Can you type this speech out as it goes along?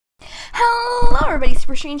Hello everybody,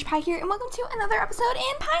 SuperStrangePie here, and welcome to another episode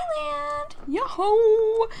in Pieland!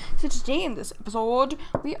 Yo-ho! So today in this episode,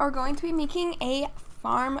 we are going to be making a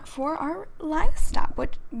farm for our livestock,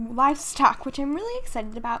 which I'm really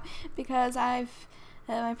excited about because my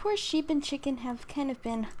poor sheep and chicken have kind of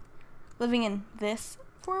been living in this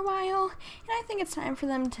for a while, and I think it's time for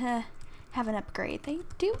them to have an upgrade. They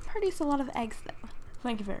do produce a lot of eggs though.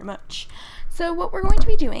 Thank you very much. So what we're going to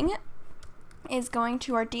be doing is going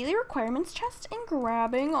to our daily requirements chest and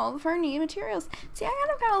grabbing all of our needed materials. See, I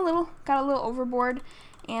kind of got a little overboard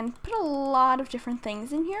and put a lot of different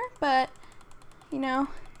things in here, but you know,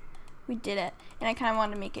 we did it. And I kind of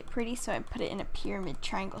wanted to make it pretty, so I put it in a pyramid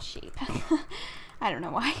triangle shape. I don't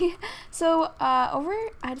know why. So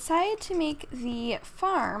I decided to make the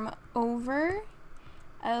farm over,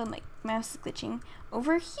 oh my mouse is glitching,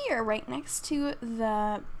 over here right next to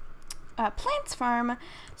the plants farm,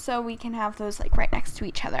 so we can have those like right next to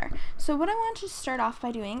each other. So what I want to start off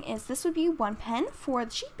by doing is this would be one pen for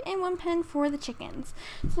the sheep and one pen for the chickens.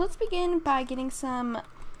 So let's begin by getting some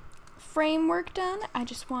framework done. I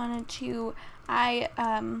just wanted to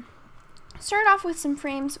start off with some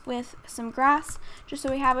frames with some grass just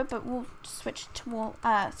so we have it, but we'll switch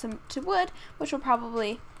to wood, which will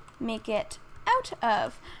probably make it out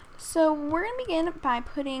of. So we're gonna begin by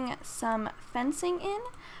putting some fencing in.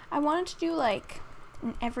 I wanted to do like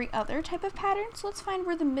in every other type of pattern, so let's find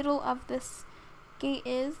where the middle of this gate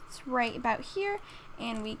is. It's right about here,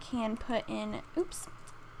 and we can put in,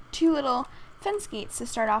 two little fence gates to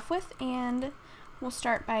start off with, and we'll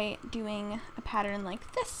start by doing a pattern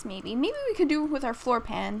like this maybe. Maybe we could do it with our floor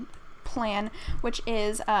plan, which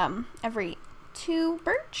is every 2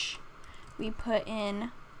 birch, we put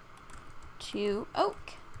in 2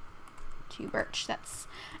 oak, 2 birch. That's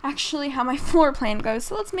actually how my floor plan goes.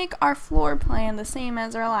 So let's make our floor plan the same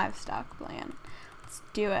as our livestock plan. Let's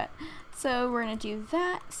do it. So we're gonna do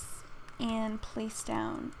that and place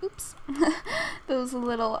down, those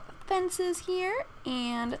little fences here,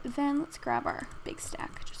 and then let's grab our big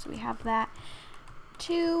stack just so we have that.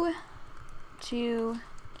 2, 2,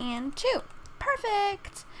 and 2.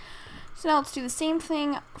 Perfect. So now let's do the same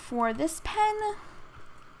thing for this pen,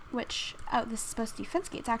 which, this is supposed to be fence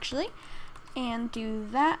gates actually, and do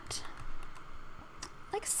that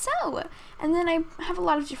like so. And then I have a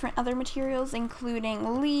lot of different other materials,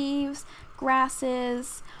 including leaves,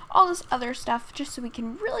 grasses, all this other stuff, just so we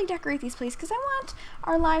can really decorate these places, because I want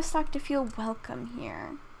our livestock to feel welcome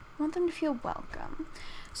here. I want them to feel welcome.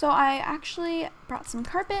 So I actually brought some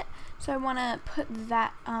carpet, so I want to put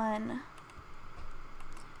that on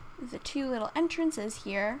the 2 little entrances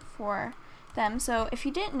here for them. So if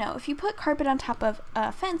you didn't know, if you put carpet on top of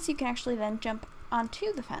a fence, you can actually then jump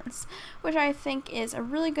onto the fence, which I think is a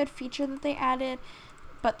really good feature that they added,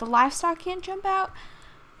 but the livestock can't jump out,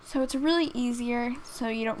 so it's really easier, so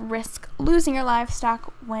you don't risk losing your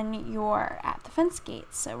livestock when you're at the fence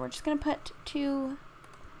gates. So we're just going to put 2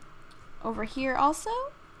 over here also,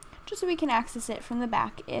 just so we can access it from the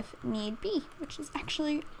back if need be, which is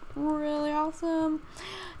actually really awesome.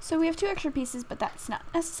 So we have 2 extra pieces, but that's not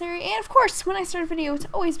necessary. And of course, when I start a video, it's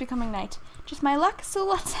always becoming night. Just my luck. So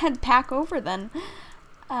let's head back over then.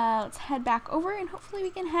 Let's head back over, and hopefully we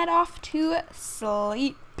can head off to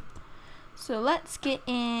sleep. So let's get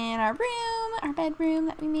in our room, our bedroom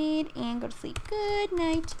that we made, and go to sleep. Good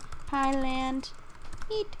night, Pieland.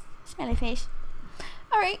 Eat. Smiley face.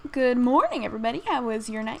 Alright, good morning everybody. How was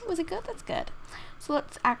your night? Was it good? That's good. So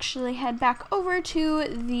let's actually head back over to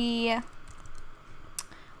the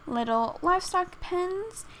little livestock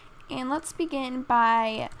pens, and let's begin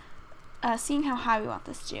by seeing how high we want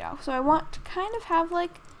this to go. So I want to kind of have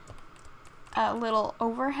like a little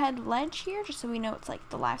overhead ledge here, just so we know it's like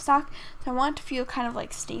the livestock. So I want it to feel kind of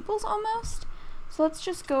like staples almost. So let's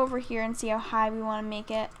just go over here and see how high we want to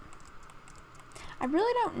make it. I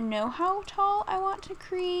really don't know how tall I want to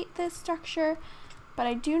create this structure, but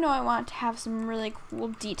I do know I want to have some really cool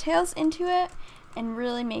details into it and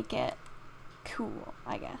really make it cool,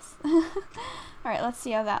 I guess. Alright, let's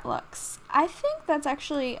see how that looks. I think that's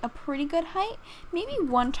actually a pretty good height. Maybe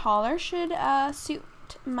 1 taller should suit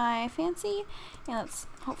my fancy. And let's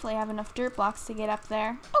hopefully have enough dirt blocks to get up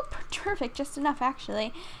there. Oh, perfect, just enough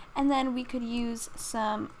actually. And then we could use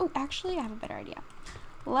some, actually I have a better idea.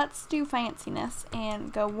 Let's do fanciness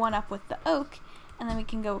and go 1 up with the oak, and then we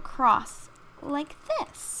can go across like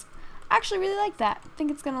this. I actually really like that. I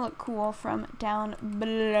think it's gonna look cool from down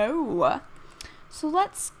below. So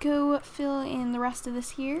let's go fill in the rest of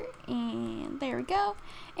this here, and there we go.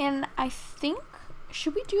 And I think,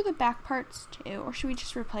 should we do the back parts too, or should we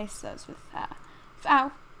just replace those with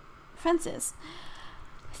fences?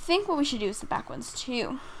 I think what we should do is the back ones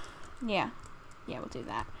too. Yeah. Yeah, we'll do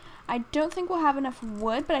that. I don't think we'll have enough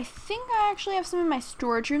wood, but I think I actually have some in my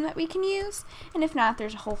storage room that we can use. And if not,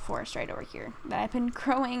 there's a whole forest right over here that I've been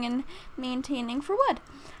growing and maintaining for wood.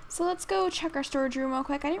 So let's go check our storage room real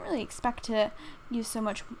quick. I didn't really expect to use so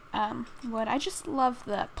much wood. I just love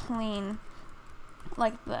the plain,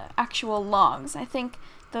 like the actual logs. I think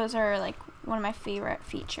those are like one of my favorite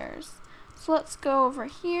features. So let's go over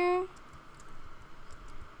here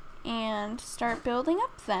and start building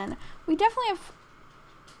up then. We definitely have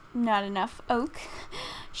not enough oak.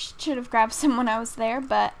 Should have grabbed some when I was there,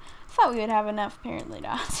 but I thought we would have enough. Apparently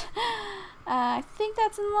not. I think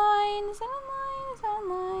that's in line. Is that in line? Is that in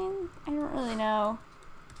line? I don't really know.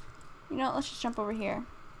 You know what? Let's just jump over here.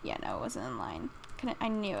 Yeah, no, it wasn't in line. I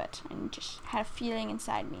knew it. I just had a feeling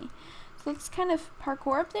inside me. So let's kind of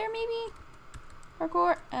parkour up there, maybe?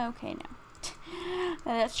 Parkour? Okay, no.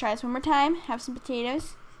 Let's try this one more time. Have some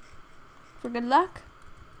potatoes. For good luck.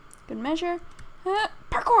 Good measure.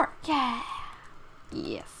 Parkour! Yeah!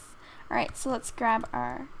 Yes. Alright, so let's grab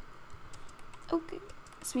our... Okay.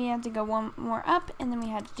 So we have to go one more up, and then we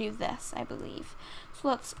had to do this, I believe. So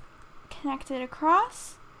let's connect it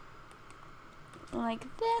across.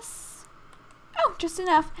 Like this. Oh, just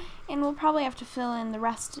enough. And we'll probably have to fill in the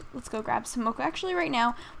rest. Let's go grab some oak. Actually, right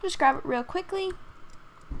now, we'll just grab it real quickly.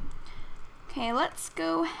 Okay, let's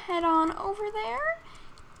go head on over there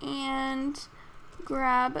and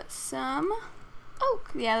grab some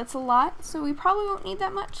oak. Yeah, that's a lot, so we probably won't need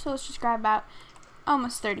that much, so let's just grab about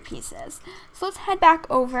almost 30 pieces. So let's head back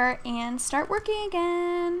over and start working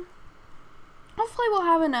again. Hopefully we'll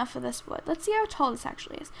have enough of this wood. Let's see how tall this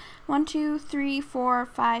actually is. 1, 2, 3, 4,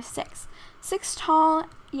 5, 6. 6 tall.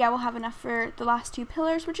 Yeah, we'll have enough for the last 2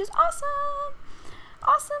 pillars, which is awesome.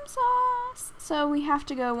 Awesome sauce. So we have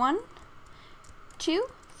to go 1, 2,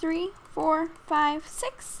 3, 4, 5,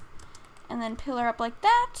 6. And then pillar up like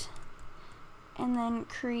that. And then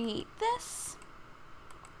create this.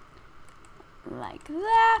 Like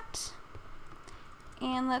that.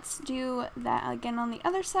 And let's do that again on the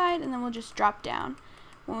other side, and then we'll just drop down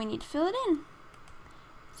when we need to fill it in.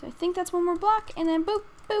 So I think that's one more block, and then boop,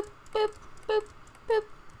 boop, boop, boop, boop,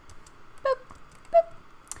 boop, boop.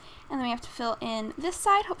 And then we have to fill in this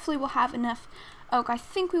side. Hopefully we'll have enough oak. I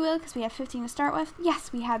think we will, because we have 15 to start with.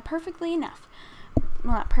 Yes, we had perfectly enough.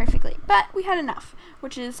 Well, not perfectly, but we had enough,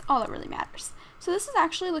 which is all that really matters. So this is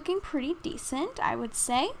actually looking pretty decent, I would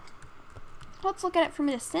say. Let's look at it from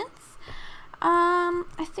a distance.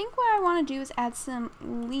 I think what I want to do is add some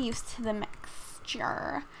leaves to the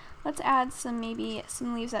mixture. Let's add maybe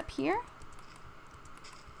some leaves up here.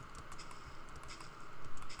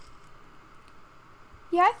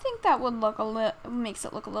 Yeah, I think that would look makes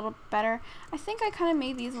it look a little better. I think I kind of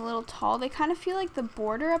made these a little tall. They kind of feel like the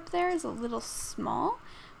border up there is a little small.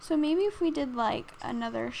 So maybe if we did like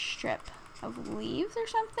another strip of leaves or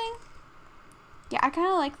something. Yeah, I kind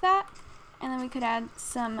of like that. And then we could add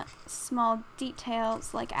some small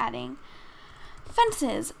details, like adding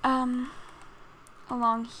fences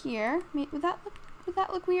along here. Would that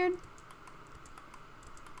look weird?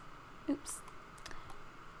 Oops.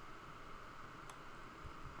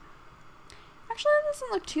 Actually, that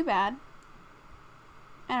doesn't look too bad.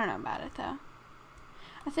 I don't know about it though.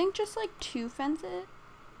 I think just like 2 fences.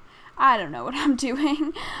 I don't know what I'm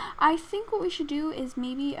doing. I think what we should do is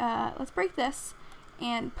maybe let's break this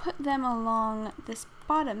and put them along this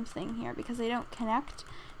bottom thing here, because they don't connect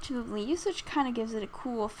to the leaves, which kind of gives it a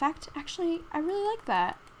cool effect. Actually, I really like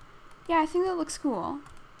that. Yeah, I think that looks cool.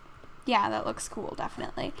 Yeah, that looks cool,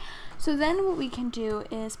 definitely. So then what we can do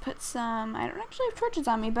is put some, I don't actually have torches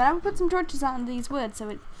on me, but I would put some torches on these wood so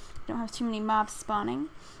we don't have too many mobs spawning.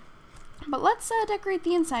 But let's decorate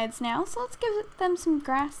the insides now. So let's give them some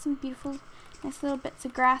grass, some beautiful, nice little bits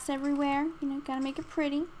of grass everywhere. You know, gotta make it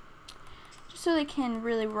pretty. Just so they can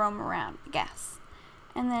really roam around, I guess.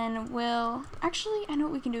 And then we'll, actually, I know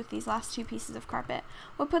what we can do with these last 2 pieces of carpet.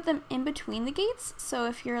 We'll put them in between the gates, so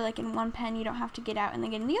if you're like in one pen, you don't have to get out and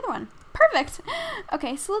then get in the other one. Perfect!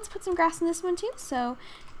 Okay, so let's put some grass in this one too, so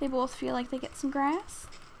they both feel like they get some grass.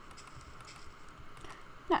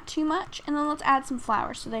 Not too much. And then let's add some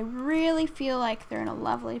flowers, so they really feel like they're in a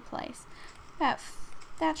lovely place. That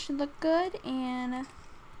should look good, and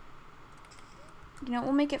you know,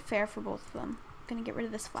 we'll make it fair for both of them. I'm gonna get rid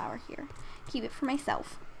of this flower here. Keep it for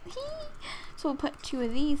myself. So we'll put 2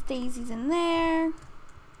 of these daisies in there.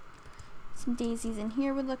 Some daisies in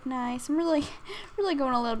here would look nice. I'm really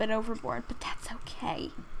going a little bit overboard, but that's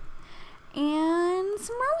okay. And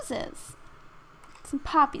some roses. Some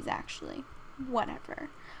poppies, actually. Whatever.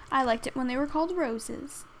 I liked it when they were called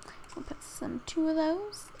roses. We'll put 2 of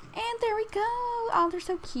those. And there we go. Oh, they're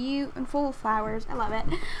so cute and full of flowers. I love it.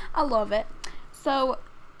 I love it. So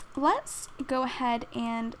let's go ahead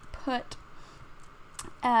and put,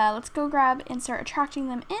 let's go grab and start attracting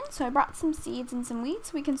them in. So I brought some seeds and some wheat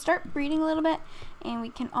so we can start breeding a little bit, and we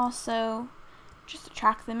can also just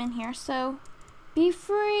attract them in here. So be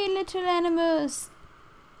free, little animals.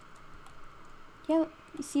 Yeah,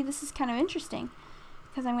 you see, this is kind of interesting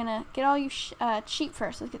because I'm gonna get all you sheep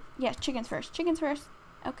first. Let's get, yeah, chickens first. Chickens first.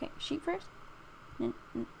 Okay, sheep first.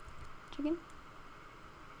 Chicken.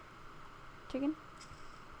 Chicken.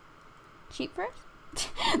 Sheep first.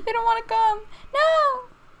 They don't want to come.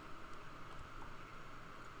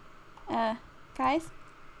 No. Guys.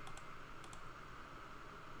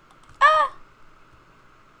 Ah.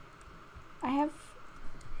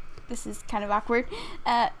 This is kind of awkward.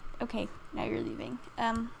 Okay, now you're leaving.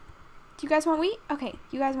 Do you guys want wheat? Okay,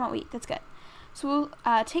 you guys want wheat. That's good. So we'll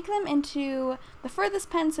take them into the furthest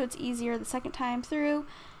pen so it's easier the second time through.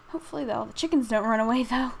 Hopefully, though, the chickens don't run away,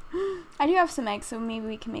 though. I do have some eggs, so maybe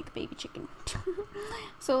we can make a baby chicken.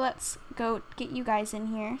 So let's go get you guys in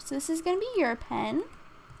here. So this is going to be your pen.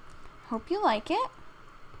 Hope you like it.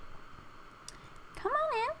 Come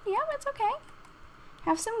on in. Yeah, it's okay.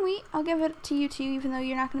 Have some wheat. I'll give it to you, too, even though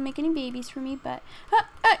you're not going to make any babies for me. But,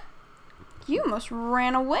 you almost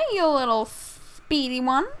ran away, you little speedy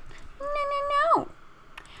one. No.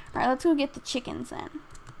 Alright, let's go get the chickens, then.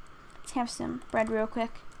 Let's have some bread real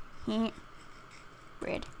quick.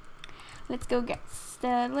 Bread. Let's go get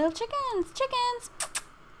the little chickens.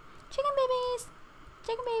 Chicken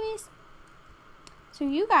babies. So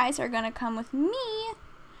you guys are gonna come with me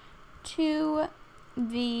to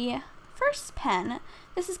the first pen.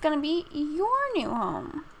 This is gonna be your new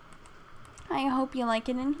home. I hope you like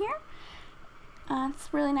it in here.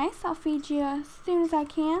 It's really nice. I'll feed you as soon as I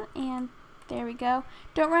can, and there we go.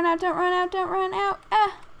 Don't run out.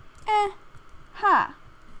 Ha.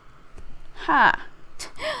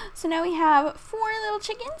 So now we have 4 little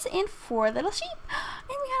chickens and 4 little sheep. And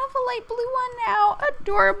we have a light blue one now.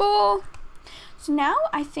 Adorable. So now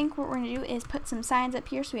I think what we're going to do is put some signs up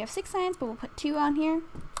here. So we have 6 signs, but we'll put 2 on here.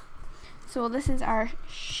 So this is our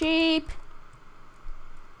sheep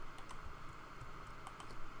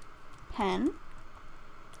pen.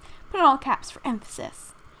 Put in all caps for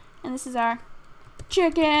emphasis. And this is our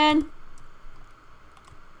chicken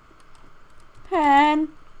pen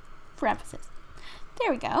for emphasis.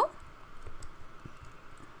 There we go.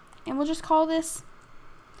 And we'll just call this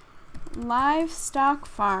Livestock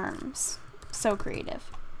Farms. So creative.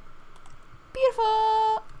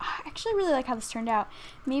 Beautiful. I actually really like how this turned out.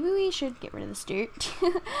 Maybe we should get rid of this dirt.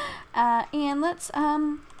 And let's,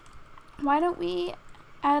 why don't we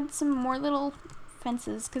add some more little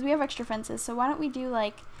fences? Because we have extra fences. So why don't we do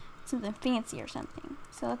like something fancy or something?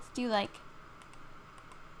 So let's do like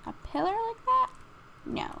a pillar like that?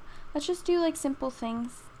 No. Let's just do like simple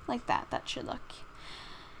things like that. That should look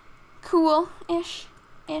cool-ish.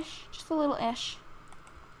 Just a little ish.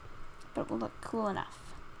 But it will look cool enough.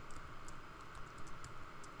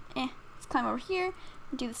 Let's climb over here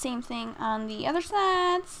and do the same thing on the other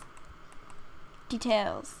sides.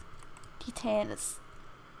 Details. Beautiful!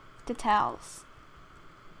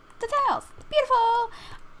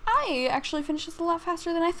 I actually finished this a lot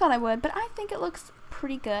faster than I thought I would, but I think it looks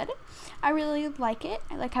pretty good. I really like it.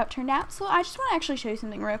 I like how it turned out. So I just want to actually show you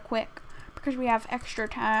something real quick because we have extra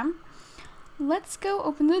time. Let's go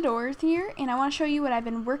open the doors here, and I want to show you what I've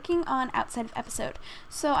been working on outside of episode.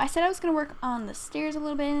 So I said I was going to work on the stairs a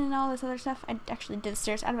little bit and all this other stuff. I actually did the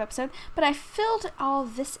stairs out of episode, but I filled all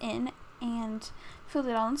this in and filled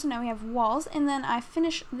it all in. So now we have walls, and then I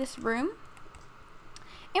finished this room.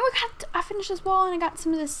 And I finished this wall, and I got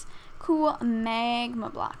some of this cool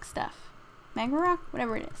magma block stuff. Magma rock?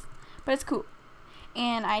 Whatever it is. But it's cool.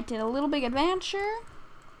 And I did a little big adventure.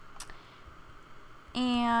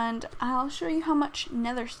 And I'll show you how much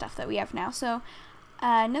nether stuff that we have now. So,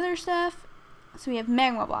 nether stuff. So we have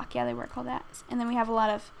magma block. Yeah, they were called that. And then we have a lot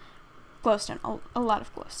of glowstone. A lot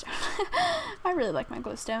of glowstone. I really like my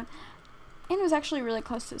glowstone. And it was actually really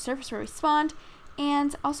close to the surface where we spawned.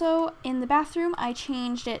 And also in the bathroom, I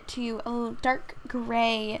changed it to a dark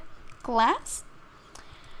gray glass.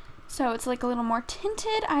 So it's like a little more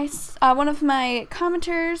tinted. One of my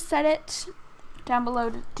commenters said it down below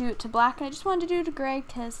to do it to black, and I just wanted to do it to gray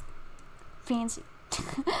because fancy.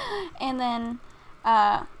 And then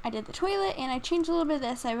I did the toilet, and I changed a little bit of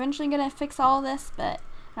this. I'm eventually going to fix all of this, but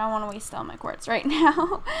I don't want to waste all my quartz right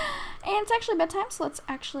now. And it's actually bedtime, so let's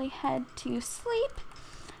actually head to sleep.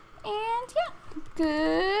 And yeah,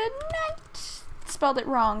 good night. Spelled it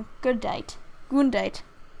wrong. Good night. Good night.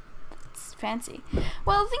 It's fancy.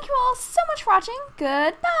 Well, thank you all so much for watching.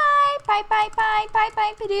 Goodbye. Bye, bye, bye, bye,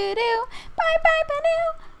 bye, ba-doo-doo. Bye, bye,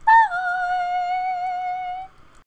 ba-doo.